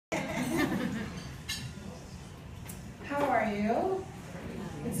are you?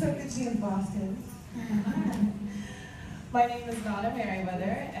 It's so good to be in Boston. My name is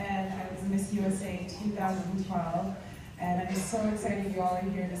Meriwether, and I was Miss USA 2012, and I'm so excited you all are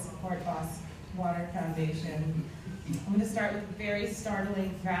here to support Voss Water Foundation. I'm going to start with a very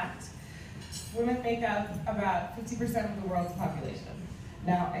startling fact. Women make up about 50% of the world's population.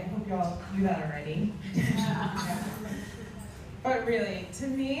 Now, I hope you all knew that already. But really, to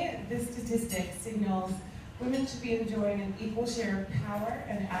me, this statistic signals women should be enjoying an equal share of power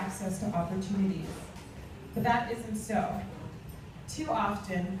and access to opportunities. But that isn't so. Too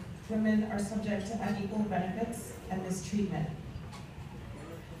often, women are subject to unequal benefits and mistreatment.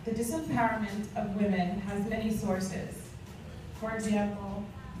 The disempowerment of women has many sources. For example,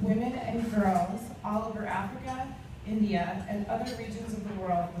 women and girls all over Africa, India, and other regions of the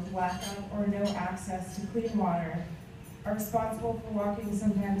world with blackout or no access to clean water are responsible for walking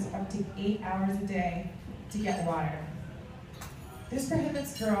sometimes up to 8 hours a day to get water. This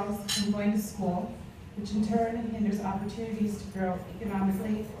prohibits girls from going to school, which in turn hinders opportunities to grow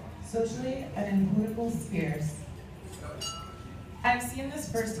economically, socially, and in political spheres. I've seen this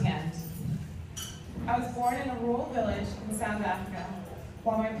firsthand. I was born in a rural village in South Africa,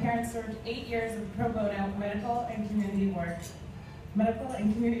 while my parents served 8 years of pro bono medical and community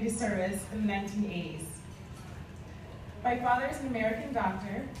service in the 1980s. My father is an American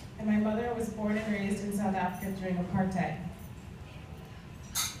doctor, and my mother was born and raised in South Africa during apartheid.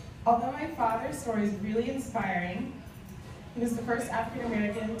 Although my father's story is really inspiring, he was the first African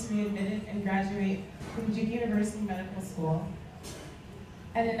American to be admitted and graduate from Duke University Medical School.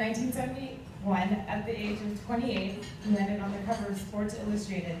 And in 1971, at the age of 28, he landed on the cover of Sports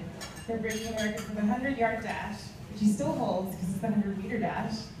Illustrated for breaking a record for the 100-yard dash, which he still holds because it's the 100-meter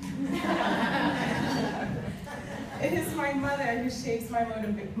dash. It is my mother who shapes my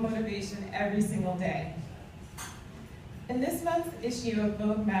motivation every single day. In this month's issue of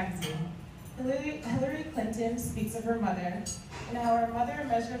Vogue magazine, Hillary Clinton speaks of her mother and how her mother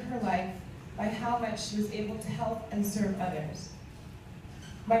measured her life by how much she was able to help and serve others.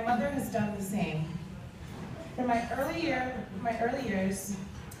 My mother has done the same. From my early years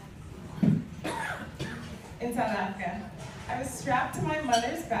in South Africa, I was strapped to my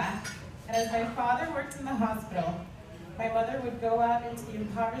mother's back, and as my father worked in the hospital, my mother would go out into the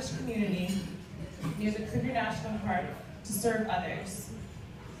impoverished community near the Kruger National Park to serve others.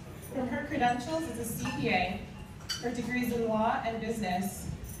 From her credentials as a CPA, her degrees in law and business,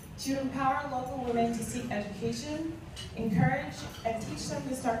 she would empower local women to seek education, encourage, and teach them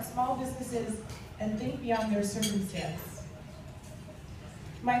to start small businesses and think beyond their circumstance.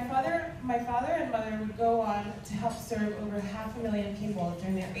 My father and mother would go on to help serve over 500,000 people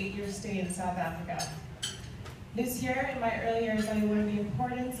during their 8-year stay in South Africa. This year, in my early years, I learned the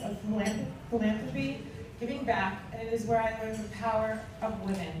importance of philanthropy, giving back, and it is where I learned the power of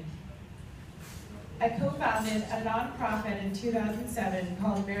women. I co-founded a nonprofit in 2007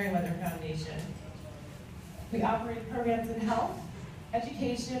 called Meriwether Foundation. We operate programs in health,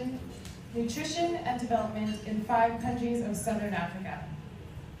 education, nutrition, and development in 5 countries of Southern Africa.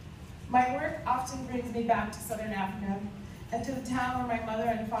 My work often brings me back to Southern Africa and to the town where my mother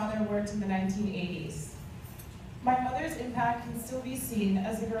and father worked in the 1980s. My mother's impact can still be seen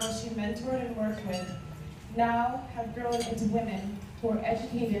as the girls she mentored and worked with now have grown into women who are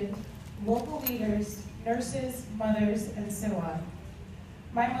educated, local leaders, nurses, mothers, and so on.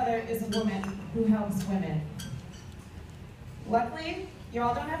 My mother is a woman who helps women. Luckily, you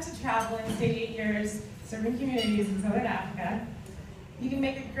all don't have to travel and stay 8 years serving communities in Southern Africa. You can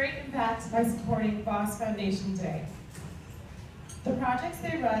make a great impact by supporting Voss Foundation today. The projects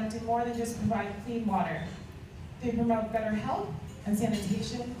they run do more than just provide clean water. They promote better health and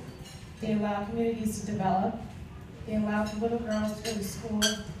sanitation. They allow communities to develop. They allow little girls to go to school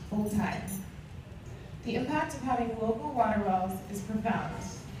full time. The impact of having local water wells is profound.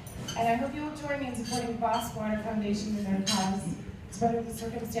 And I hope you will join me in supporting Voss Water Foundation in their cause to better the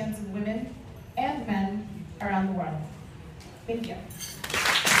circumstance of women and men around the world. Thank you.